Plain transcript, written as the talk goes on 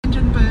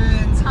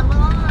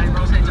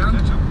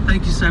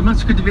Thank you so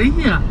much. Good to be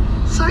here.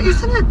 So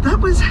isn't it, that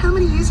was how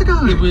many years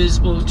ago? It was,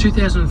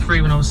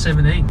 2003 when I was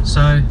 17.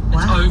 So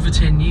it's over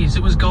 10 years.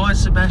 It was Guy,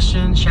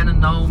 Sebastian,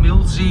 Shannon Knoll,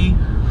 Millsy,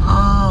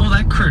 all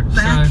that crew.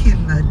 Back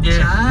in the day.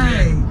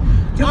 Yeah.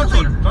 I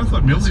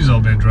thought Millsy's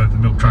old man drove the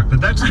milk truck,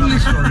 but that's another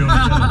story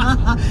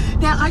altogether.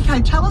 Now,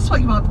 okay, tell us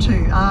what you're up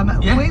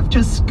to. We've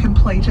just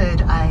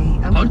completed a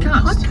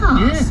podcast.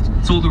 Yeah,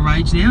 it's all the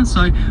rage now. So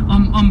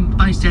I'm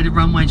based out at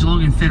Runway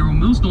Geelong in Federal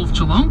Mills, North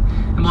Geelong,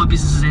 and my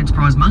business is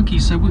Enterprise Monkey.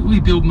 So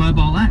we build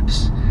mobile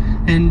apps.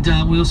 And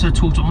we also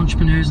talk to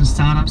entrepreneurs and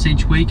startups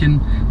each week,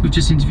 and we've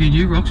just interviewed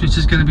you, Rox, which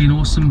is going to be an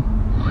awesome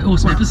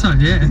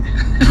episode, yeah.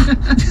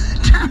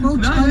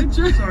 Daryl,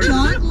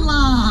 don't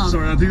laugh.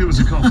 Sorry, I think it was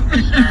a cough.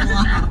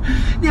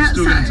 Now,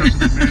 Still getting in touch with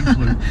that man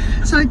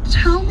flu. So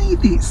tell me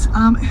this,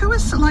 who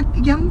are like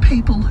young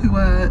people who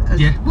are,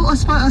 well, I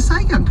suppose I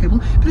say young people,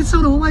 but it's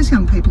not always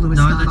young people who are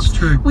startups. No, that's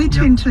true. We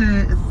tend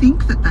to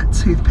think that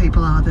that's who the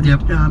people are that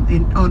are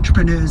in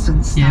entrepreneurs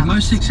and startups. Yeah,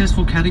 most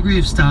successful category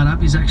of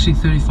startup is actually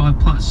 35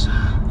 plus.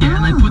 Yeah,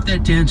 and they put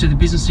that down to the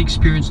business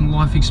experience and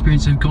life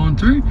experience they've gone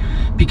through,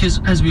 because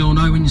as we all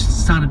know, when you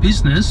start a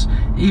business,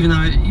 even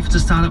though if it's a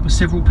startup with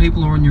several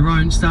people or on your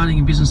own, starting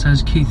a business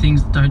has key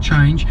things that don't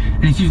change,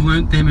 and if you've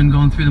learnt them and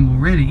gone through them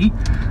already,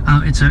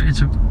 it's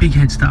a big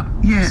head start.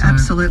 Yeah, so,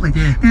 absolutely.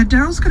 Yeah. Now,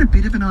 Daryl's got a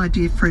bit of an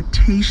idea for a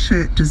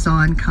t-shirt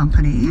design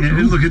company.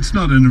 Yeah, look, it's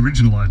not an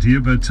original idea,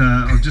 but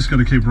I've just got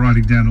to keep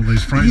writing down all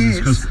these phrases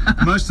because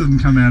most of them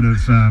come out of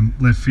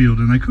left field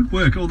and they could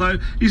work, although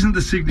isn't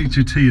the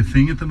signature tee a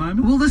thing at the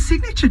moment? Well, the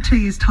signature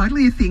tee is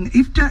totally a thing.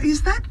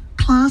 Is that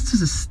classed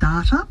as a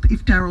startup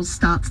if Daryl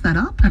starts that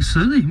up?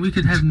 Absolutely. We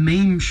could have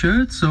meme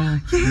shirts or...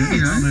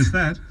 Yes. There's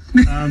that.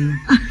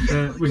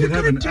 We could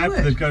have an app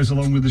that goes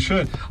along with the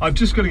shirt. I've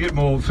just got to get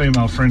more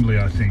female friendly,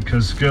 I think,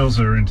 because girls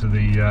are into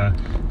the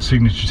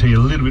signature tee a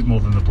little bit more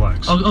than the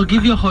blokes. I'll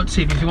give you a hot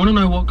tip. If you want to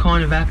know what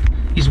kind of app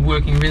is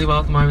working really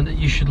well at the moment that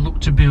you should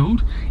look to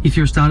build if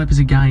you're a startup, is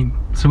a game.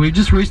 So we've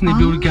just recently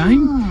built a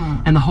game,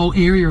 and the whole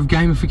area of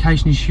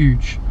gamification is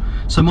huge.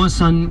 So my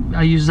son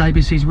uses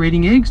ABC's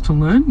Reading Eggs to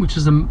learn, which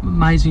is an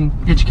amazing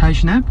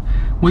education app.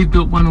 We've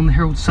built one on the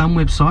Herald Sun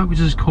website, which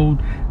is called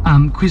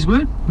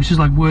Quizword, which is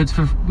like words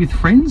with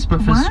friends,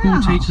 but for school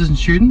teachers and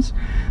students.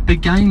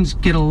 But games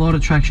get a lot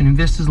of traction.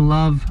 Investors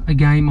love a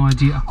game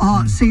idea.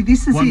 Oh, see,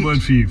 this is one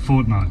word for you,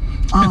 Fortnite.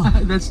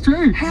 Oh, that's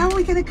true. How are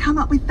we going to come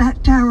up with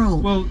that,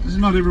 Daryl? Well,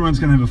 not everyone's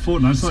going to have a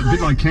Fortnite. It's like, a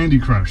bit like Candy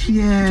Crush.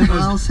 Yeah,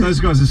 those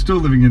guys are still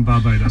living in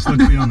Barbados,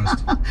 let's be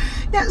honest.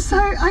 Now, so,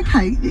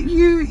 okay,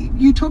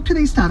 you talk to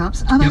these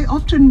startups. Are they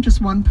often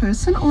just one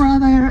person, or are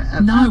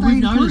they No,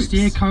 we've noticed,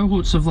 groups?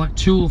 Cohorts of like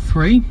 2 or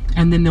 3,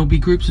 and then there'll be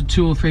groups of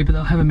 2 or 3, but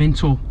they'll have a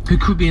mentor who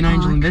could be an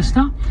angel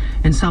investor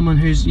and someone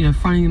who's,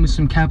 fronting them with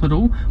some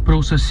capital, but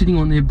also sitting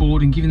on their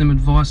board and giving them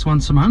advice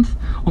once a month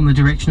on the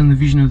direction and the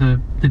vision of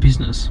the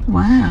business.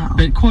 Wow.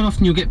 But quite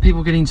often you'll get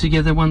people getting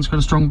together. One's got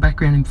a strong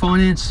background in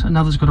finance,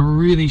 another's got a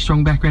really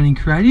strong background in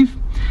creative,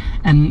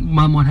 and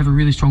one might have a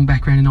really strong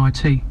background in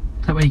IT.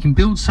 That way you can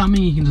build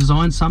something, you can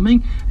design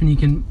something, and you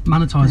can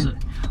monetize it.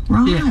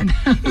 Right. Yeah.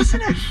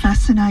 Isn't it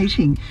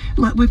fascinating?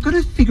 Like, we've got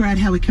to figure out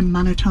how we can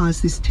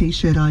monetize this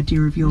t-shirt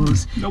idea of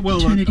yours,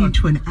 turn it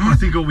into an app. I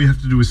think all we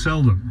have to do is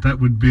sell them. That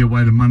would be a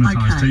way to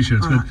monetize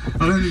t-shirts. But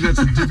I don't think that's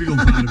a difficult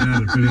part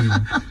about it. But anyway.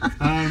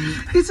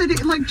 Isn't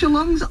it, like,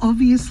 Geelong's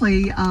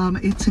obviously,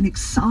 it's an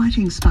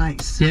exciting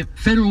space. Yep.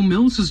 Federal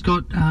Mills has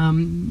got,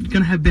 going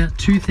to have about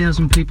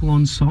 2,000 people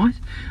on site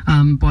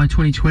by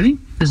 2020.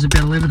 There's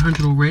about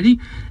 1,100 already,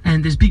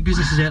 and there's big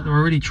businesses out there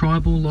already.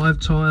 Tribal, Live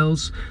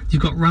Tiles.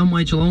 You've got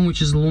Runway Geelong, which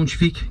is a Launch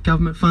Vic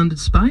government-funded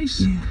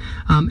space,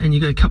 and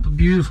you've got a couple of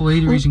beautiful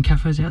eateries and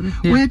cafes out there.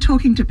 We're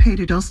talking to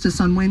Peter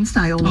Dostis on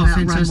Wednesday all about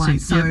fantastic. Runway.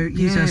 So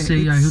he's our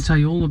CEO. He'll tell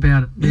you all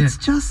about it. It's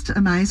just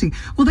amazing.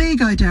 Well, there you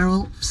go,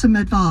 Daryl. Some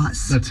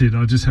advice. That's it.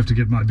 I just have to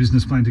get my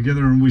business plan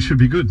together, and we should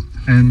be good.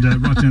 And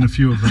write down a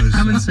few of those.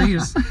 Come and see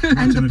us.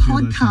 And the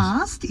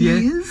podcast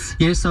is?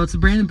 Yeah, so it's the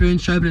Brandon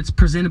Burns Show, but it's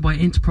presented by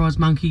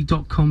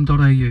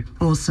enterprisemonkey.com.au.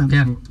 Awesome.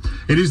 Yeah.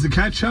 It is the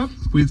Catch Up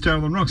with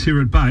Daryl and Rox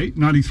here at Bay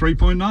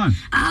 93.9.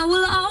 I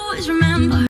will always remember.